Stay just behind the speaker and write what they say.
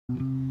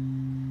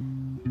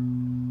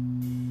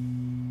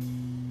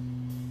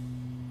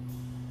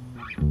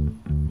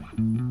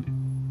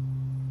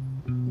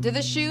Do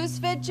the shoes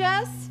fit,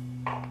 Jess?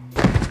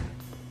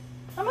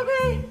 I'm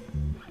okay.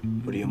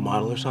 What, are you a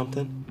model or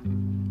something?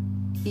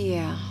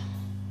 Yeah.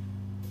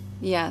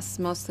 Yes,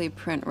 mostly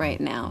print right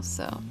now,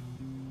 so.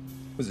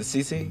 Was it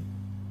Cece?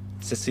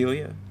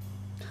 Cecilia?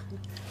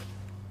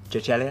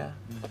 Cecilia?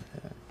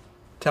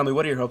 Tell me,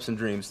 what are your hopes and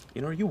dreams?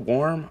 You know, are you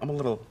warm? I'm a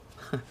little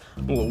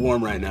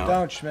warm right now.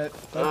 Don't, Schmidt.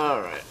 Don't.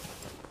 All right.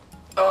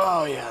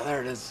 Oh, yeah,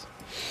 there it is.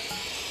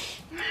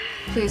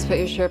 Please put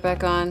your shirt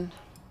back on.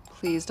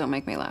 Please don't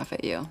make me laugh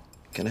at you.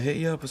 Can I hit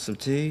you up with some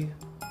tea?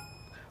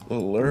 A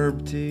little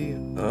herb tea?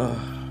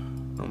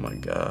 Oh my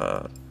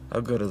God.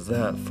 How good is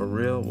that? For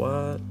real?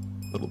 What?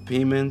 Little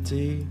pea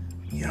tea?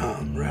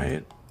 Yum,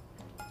 right?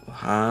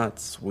 Hot,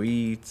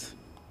 sweet,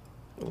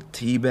 little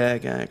tea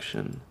bag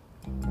action.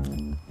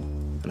 And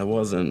I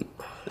wasn't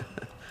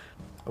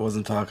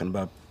talking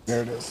about.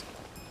 There it is.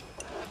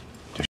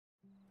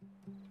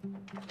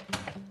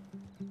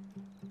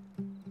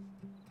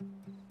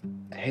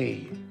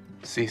 Hey,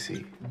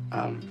 Cece.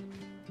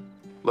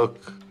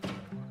 Look,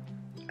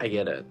 I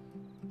get it.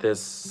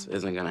 This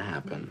isn't gonna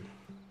happen.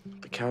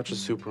 The couch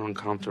is super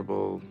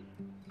uncomfortable.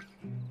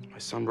 My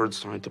sunburn's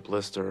starting to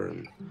blister,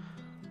 and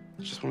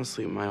I just want to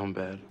sleep in my own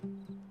bed.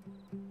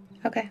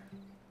 Okay.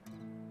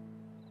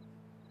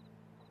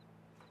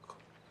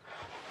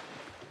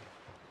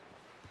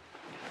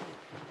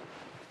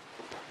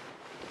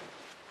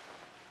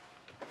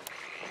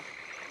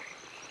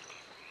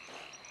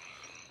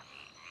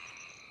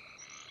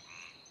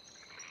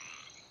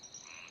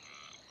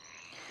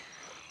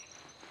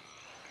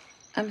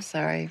 I'm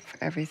sorry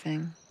for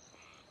everything.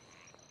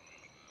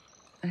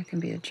 I can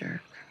be a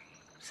jerk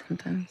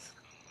sometimes.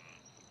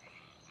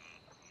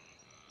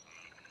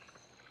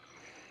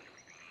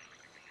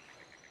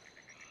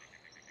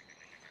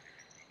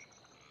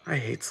 I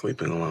hate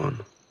sleeping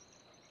alone.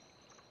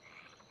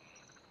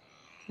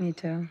 Me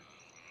too.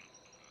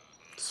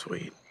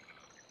 Sweet.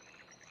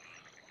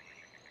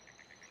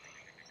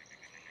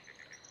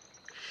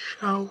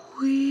 Shall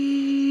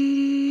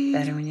we?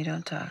 Better when you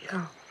don't talk.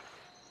 Yeah.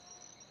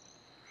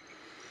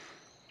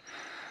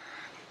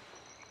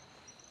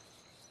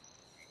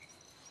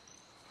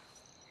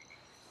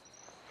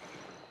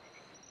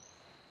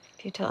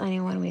 If you tell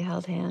anyone we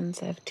held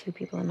hands, I have 2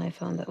 people on my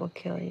phone that will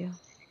kill you.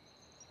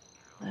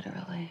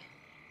 Literally.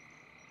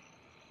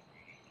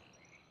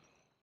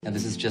 Now,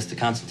 this is just a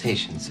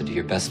consultation, so do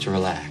your best to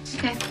relax.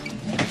 Okay.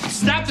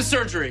 Stop the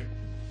surgery!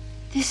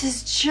 This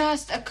is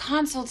just a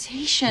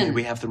consultation. May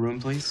we have the room,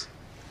 please?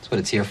 That's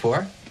what it's here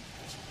for.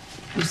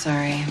 I'm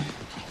sorry.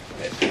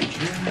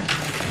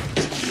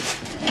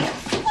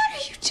 What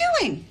are you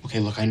doing? Okay,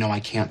 look, I know I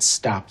can't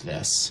stop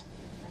this,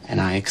 and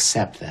I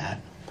accept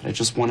that. But I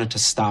just wanted to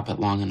stop it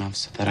long enough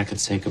so that I could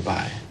say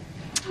goodbye.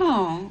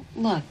 Oh,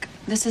 look,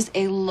 this is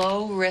a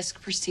low-risk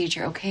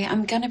procedure, okay?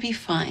 I'm gonna be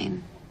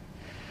fine.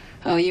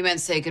 Oh, you meant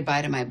say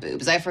goodbye to my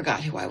boobs. I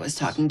forgot who I was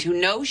talking to.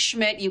 No,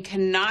 Schmidt, you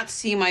cannot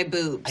see my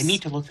boobs. I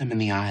need to look them in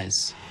the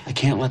eyes. I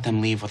can't let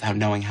them leave without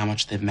knowing how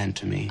much they've meant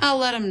to me. I'll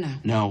let them know.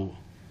 No,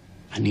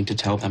 I need to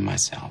tell them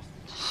myself.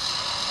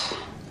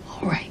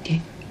 All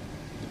right.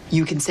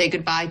 You can say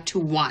goodbye to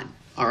one,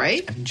 all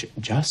right? I mean,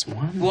 just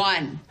one?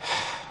 One.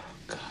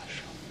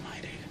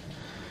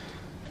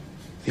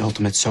 The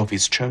ultimate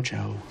Sophie's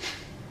Chojo.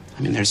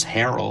 I mean, there's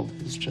Harold,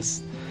 who's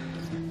just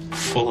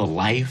full of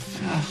life.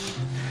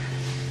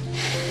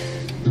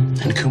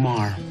 And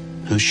Kumar,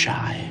 who's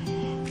shy,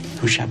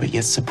 but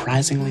yet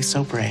surprisingly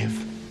so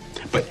brave.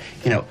 But,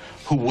 you know,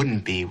 who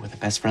wouldn't be with a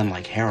best friend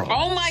like Harold?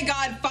 Oh, my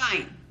God,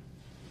 fine.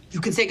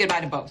 You can say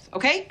goodbye to both,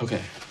 okay?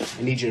 Okay,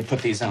 I need you to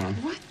put these on.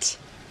 What?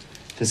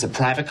 This is a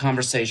private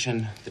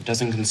conversation that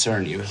doesn't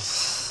concern you.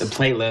 The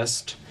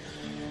playlist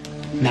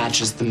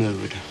matches the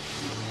mood.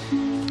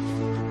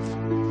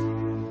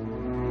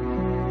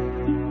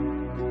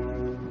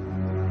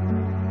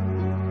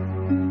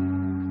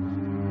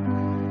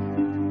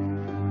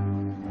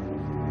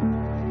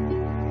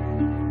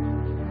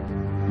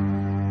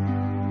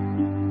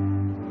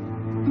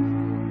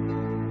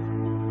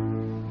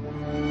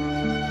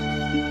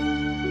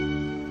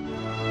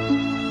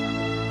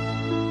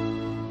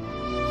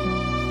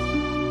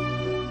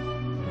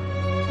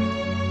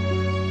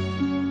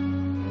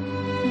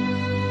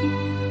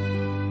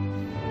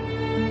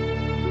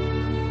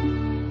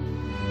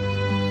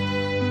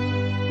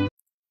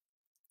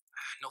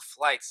 No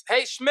flights.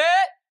 Hey, Schmidt,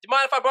 do you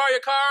mind if I borrow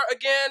your car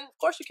again? Of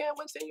course you can,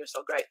 Winston. You're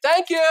so great.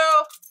 Thank you.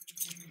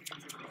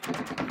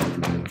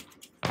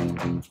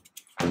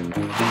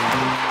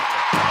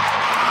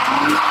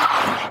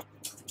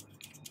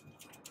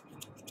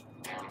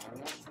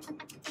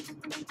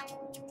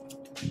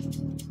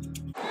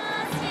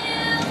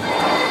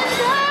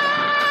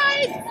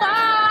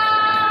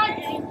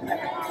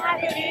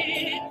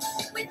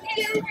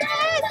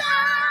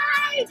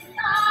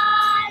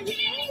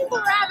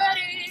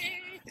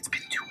 It's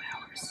been 2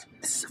 hours.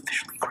 This is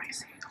officially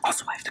crazy.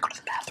 Also, I have to go to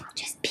the bathroom.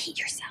 Just pee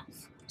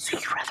yourself. So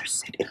you'd rather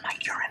sit in my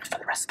urine for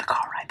the rest of the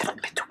car ride than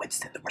admit to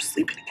Winston that we're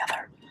sleeping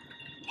together?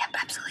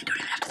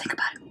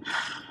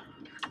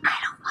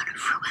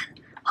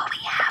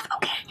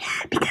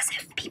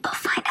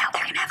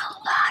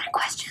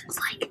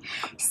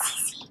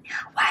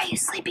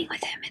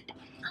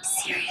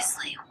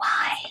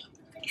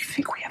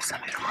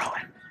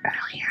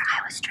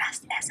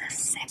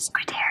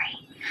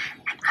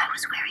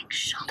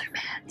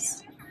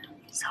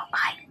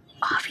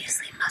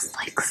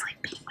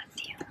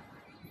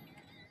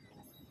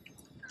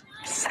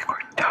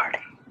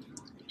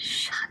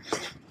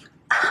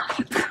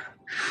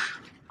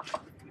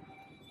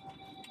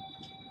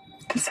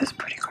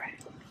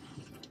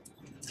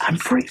 I'm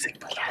freezing,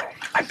 by the way.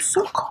 I'm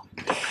so cold.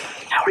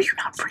 How are you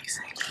not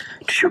freezing?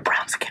 Does your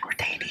brown skin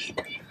retain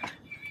heat?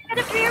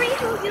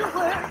 Who you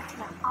were.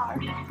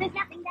 There's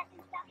nothing that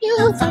can stop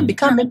You from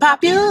becoming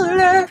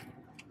popular.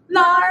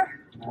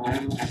 Lar. La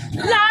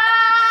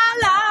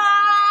la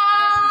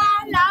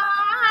la.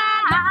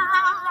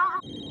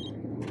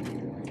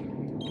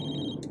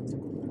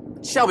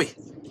 Shelby,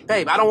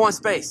 babe, I don't want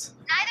space.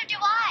 Neither do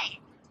I.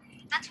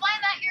 That's why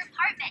I'm at your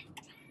apartment.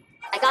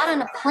 I got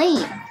on a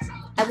plane.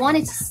 I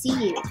wanted to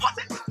see you.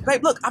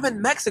 Babe, look, I'm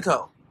in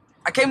Mexico.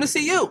 I came to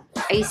see you.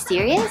 Are you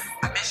serious?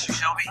 I miss you,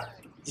 Shelby.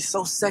 You're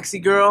so sexy,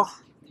 girl.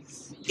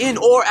 In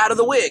or out of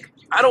the wig.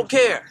 I don't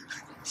care.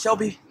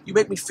 Shelby, you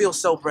make me feel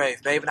so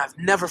brave, babe, and I've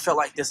never felt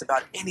like this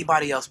about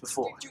anybody else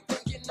before.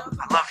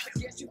 I love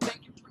you.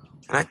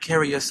 And I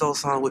carry your soul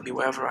song with me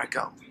wherever I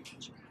go.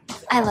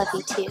 I love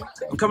you too.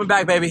 I'm coming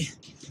back, baby.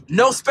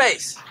 No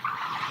space.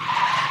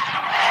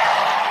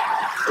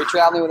 Are you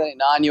traveling with any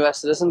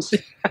non-U.S. citizens?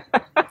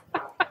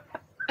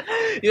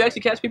 You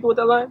actually catch people with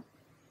that line?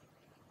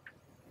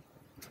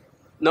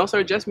 No,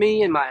 sir, just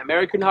me and my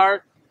American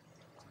heart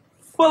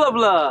full of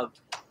love.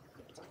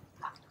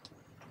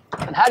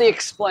 And how do you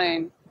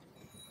explain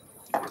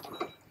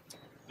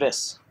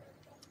this?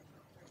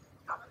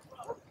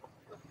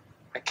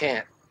 I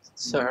can't,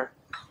 sir.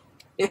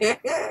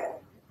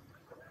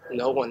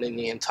 No one in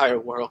the entire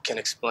world can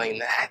explain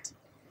that.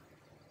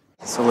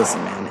 So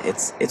listen, man,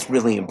 it's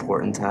really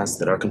important to us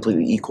that our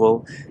completely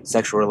equal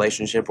sexual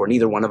relationship, where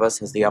neither one of us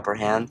has the upper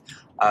hand,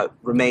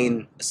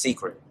 remain a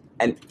secret.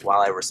 And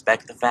while I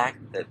respect the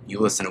fact that you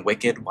listen to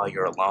Wicked while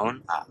you're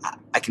alone,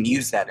 I can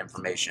use that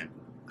information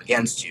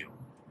against you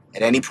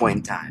at any point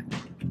in time.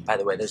 By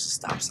the way, there's a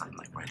stop sign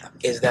like right up.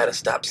 Is that a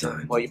stop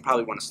sign? Well, you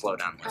probably want to slow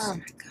down. Oh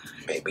my God.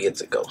 Maybe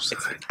it's a ghost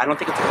sign. I don't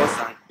think it's a ghost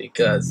sign.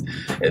 Because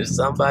if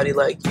somebody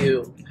like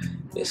you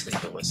is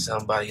sleeping with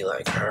somebody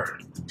like her,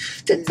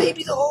 then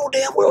maybe the whole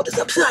damn world is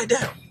upside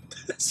down.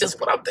 That's just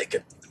what I'm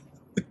thinking.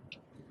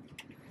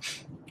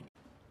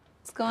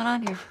 What's going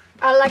on here?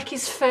 I like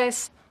his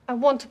face. I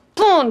want to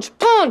punch,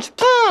 punch,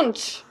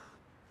 punch!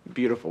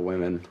 Beautiful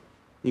women.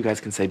 You guys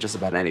can say just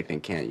about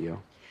anything, can't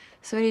you?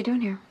 So what are you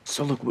doing here?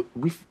 So look,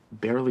 we've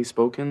barely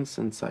spoken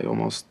since I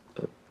almost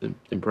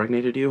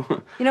impregnated you.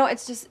 You know,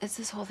 it's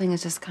this whole thing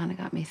has just kind of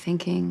got me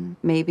thinking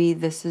maybe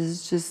this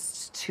is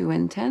just too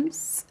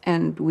intense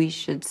and we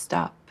should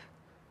stop.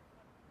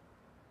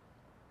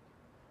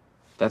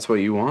 That's what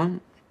you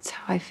want? It's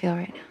how I feel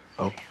right now.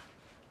 Oh.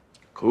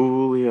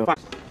 Coolio. Fine.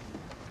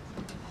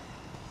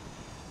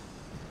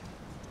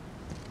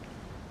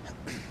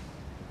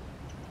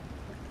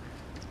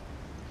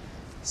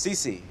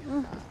 Cece.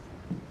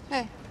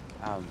 Hey.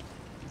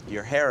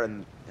 Your hair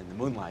in the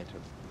moonlight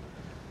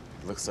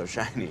looks so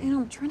shiny. You know,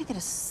 I'm trying to get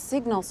a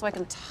signal so I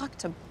can talk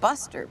to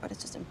Buster, but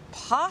it's just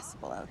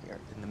impossible out here.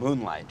 In the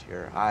moonlight,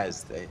 your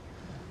eyes, they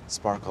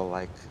sparkle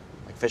like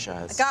fish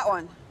eyes. I got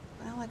one.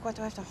 Well, like, what,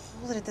 do I have to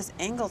hold it at this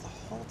angle the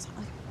whole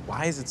time?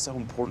 Why is it so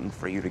important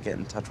for you to get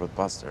in touch with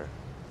Buster?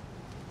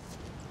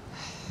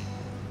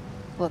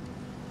 Look,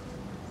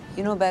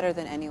 you know better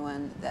than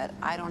anyone that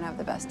I don't have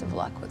the best of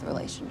luck with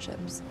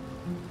relationships.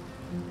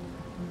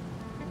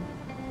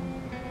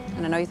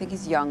 And I know you think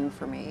he's young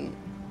for me.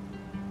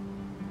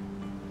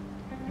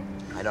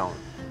 I don't.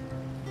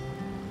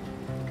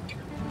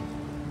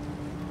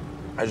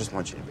 I just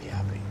want you to be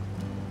happy.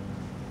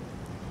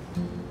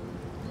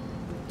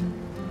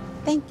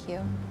 Thank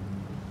you.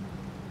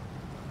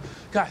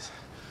 Guys,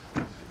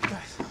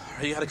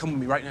 you gotta come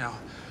with me right now.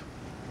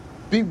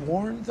 Be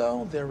warned,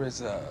 though, there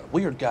is a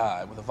weird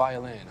guy with a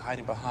violin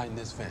hiding behind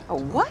this vent. A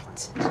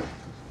what?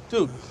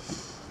 Dude.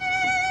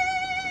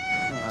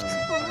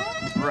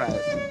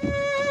 Right.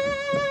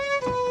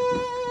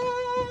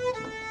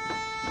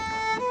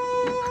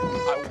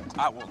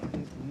 I will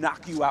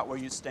knock you out where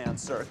you stand,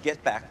 sir.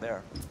 Get back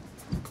there.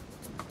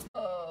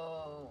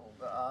 Oh,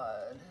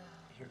 God.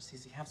 Here,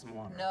 Cece, have some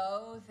water.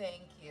 No,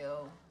 thank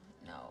you.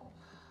 No.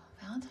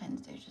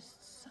 Valentine's Day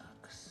just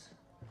sucks.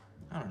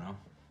 I don't know.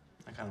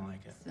 I kind of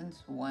like it.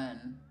 Since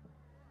when?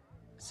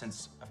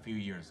 Since a few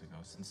years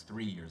ago. Since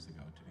 3 years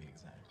ago, to be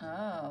exact.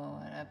 Oh,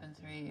 what happened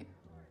 3...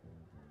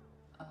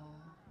 Oh.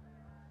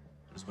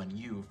 It was when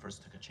you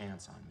first took a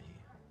chance on me.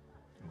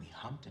 And we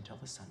humped until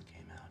the sun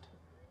came out.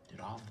 Did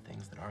all the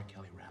things that R.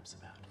 Kelly raps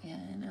about. Yeah,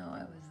 I know.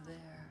 I was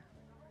there.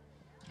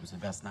 It was the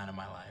best night of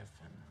my life.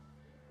 And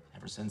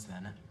ever since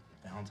then,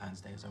 Valentine's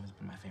Day has always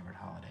been my favorite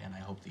holiday. And I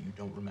hope that you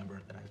don't remember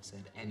that I've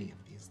said any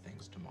of these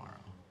things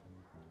tomorrow.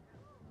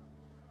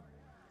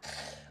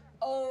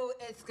 Oh,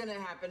 it's gonna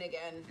happen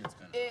again.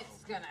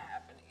 It's gonna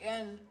happen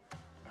again.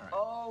 All right.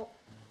 Oh.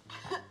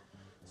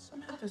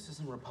 Somehow this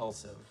isn't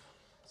repulsive.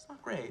 It's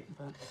not great,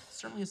 but it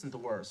certainly isn't the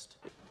worst.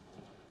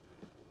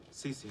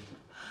 Cece.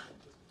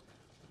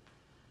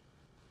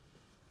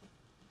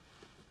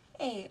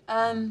 Hey,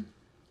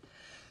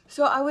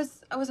 so I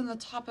was on the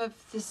top of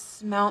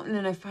this mountain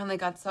and I finally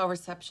got cell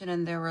reception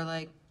and there were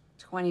like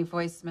 20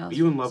 voicemails. Are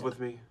you in love with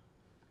me?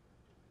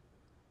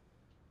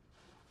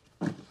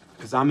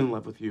 Because I'm in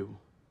love with you.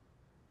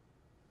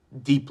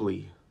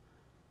 Deeply.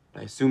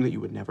 But I assume that you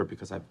would never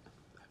because I've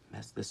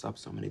messed this up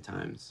so many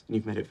times. And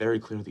you've made it very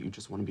clear that you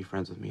just want to be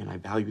friends with me, and I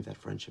value that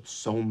friendship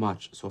so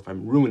much. So if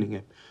I'm ruining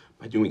it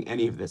by doing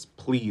any of this,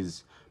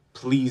 please,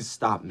 please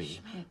stop me.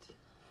 Schmidt.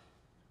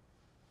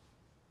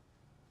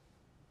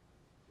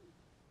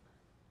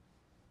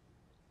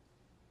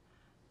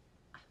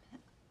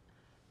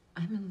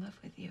 I'm in love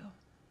with you.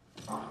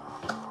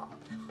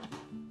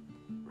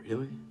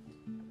 Really?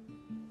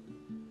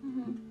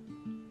 Mm-hmm.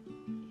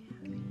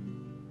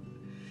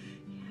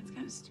 Yeah, it's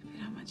kind of stupid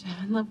how much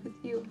I'm in love with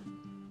you.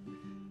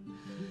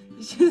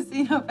 You should have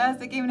seen how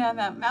fast I came down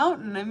that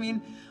mountain. I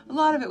mean, a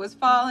lot of it was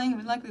falling. I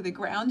mean, luckily the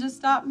ground just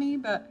stopped me,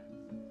 but...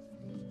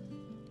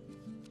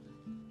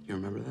 You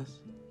remember this?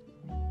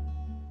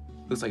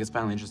 Looks like it's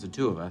finally just the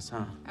two of us,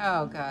 huh?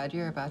 Oh, God,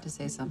 you're about to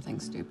say something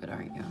stupid,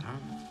 aren't you?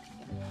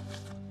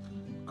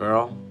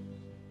 Girl,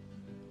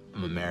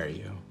 I'm gonna marry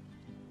you.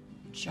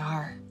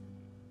 Jar.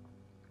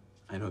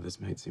 I know this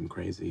might seem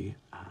crazy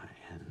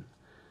and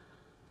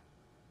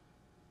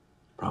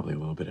probably a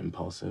little bit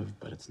impulsive,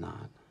 but it's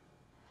not.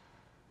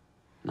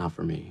 Not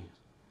for me.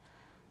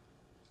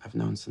 I've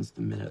known since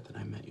the minute that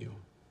I met you.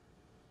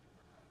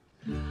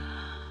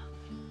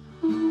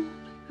 Oh, my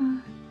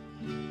God.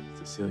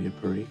 Cecilia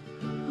Parikh.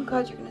 Oh,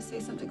 God, you're gonna say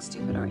something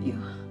stupid, aren't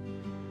you?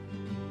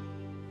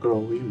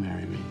 Girl, will you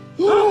marry me?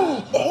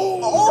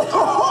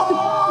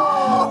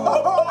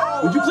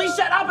 Would you please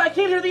shut up? I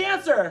can't hear the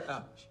answer.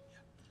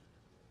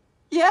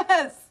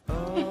 Yes.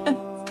 Yes.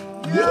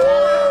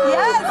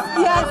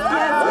 Yes.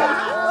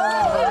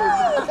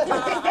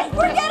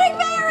 We're getting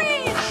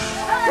married.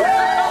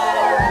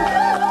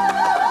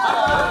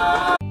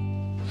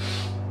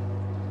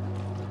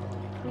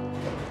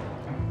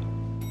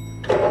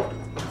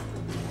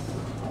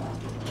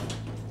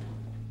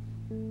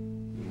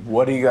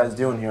 What are you guys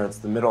doing here? It's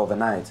the middle of the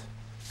night.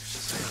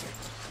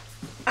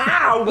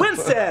 Ah,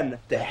 Winston!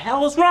 The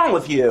hell is wrong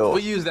with you?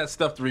 We use that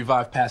stuff to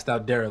revive passed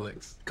out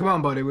derelicts. Come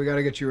on, buddy. We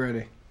gotta get you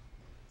ready.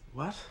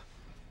 What?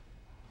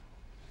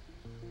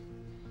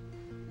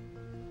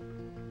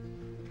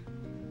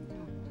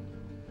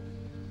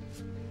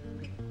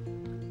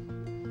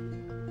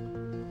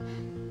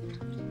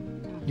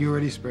 You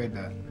already sprayed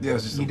that. Yeah,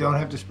 it's just you don't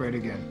have to spray it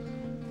again.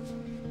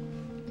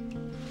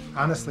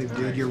 Honestly,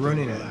 dude, you're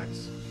ruining it.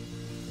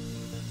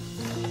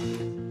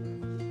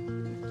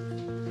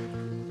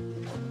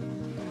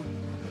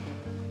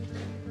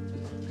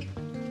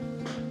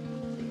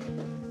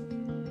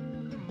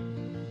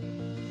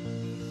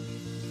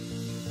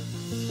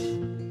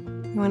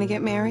 You want to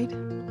get married?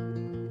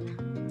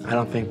 I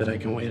don't think that I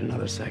can wait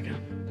another second.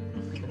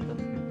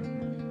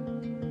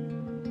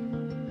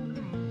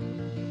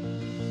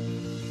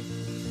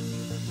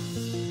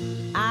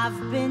 I've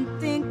been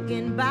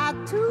thinking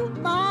about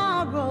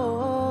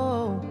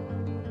tomorrow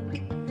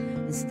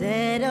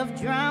instead of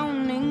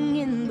drowning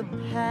in the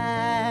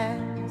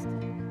past.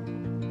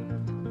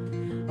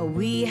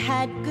 We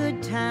had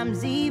good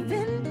times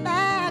even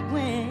back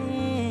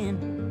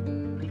when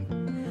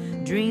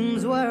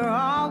dreams were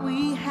all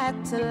we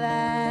had to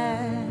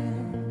last.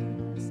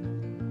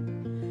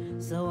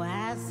 So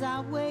as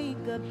I wake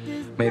up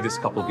this May this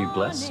couple be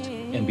blessed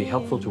and be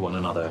helpful to one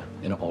another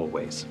in all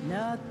ways.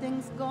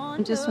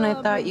 Just when I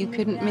thought you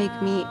couldn't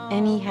make me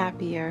any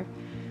happier,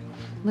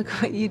 look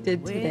what you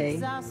did today.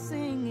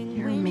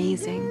 You're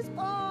amazing.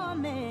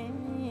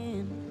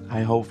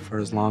 I hope for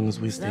as long as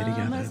we stay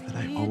together that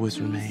I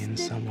always remain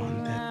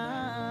someone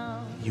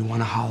that you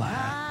want to holla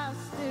at.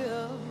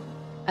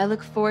 I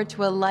look forward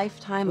to a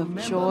lifetime of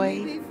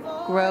joy,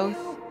 growth,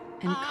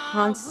 and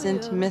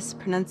constant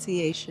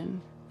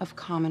mispronunciation of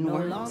common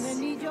words.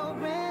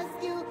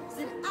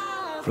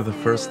 For the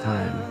first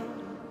time,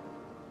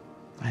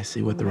 I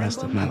see what the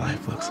rest of my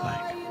life looks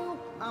like.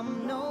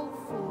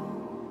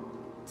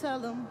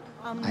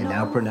 I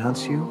now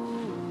pronounce you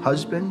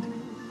husband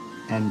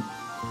and...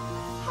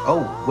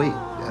 Oh, wait,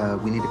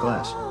 we need a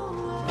glass.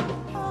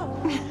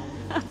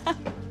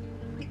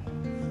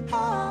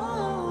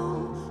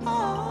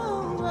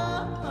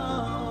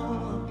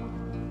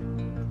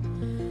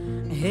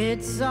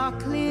 It's all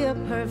clear,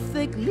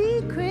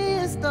 perfectly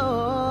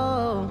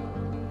crystal.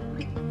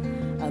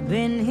 I've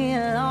been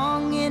here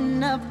long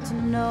enough to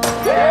know.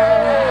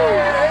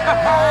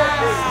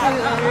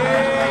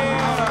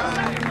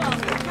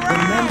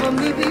 Remember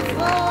me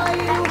before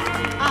you,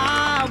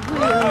 I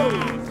will.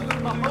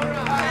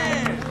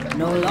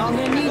 No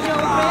longer need your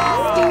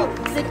rescue,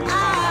 said I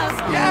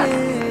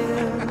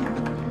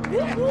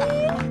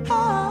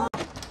still.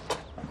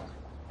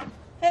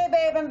 Hey,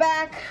 babe, I'm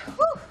back.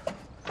 Whew.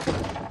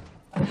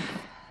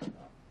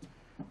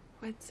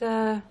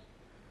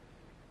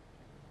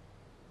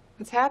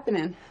 What's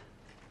happening?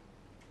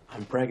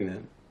 I'm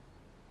pregnant.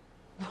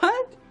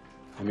 What?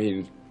 I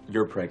mean,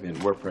 you're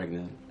pregnant, we're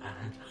pregnant.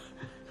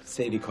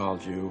 Sadie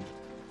called you,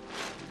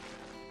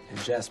 and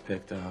Jess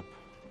picked up.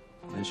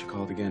 And then she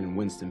called again, and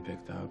Winston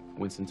picked up.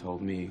 Winston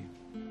told me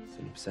it's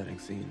an upsetting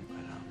scene, but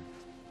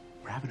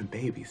we're having a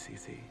baby,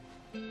 Cece.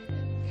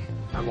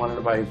 I wanted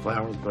to buy you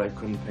flowers, but I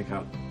couldn't pick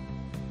out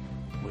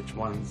which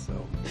ones, so...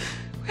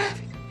 We're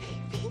having a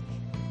baby.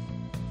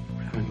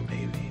 We're having a baby.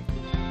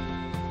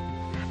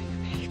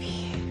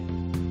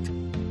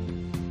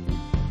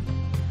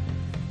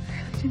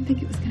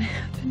 think it was gonna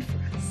happen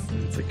for us.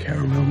 It's a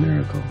caramel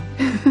miracle.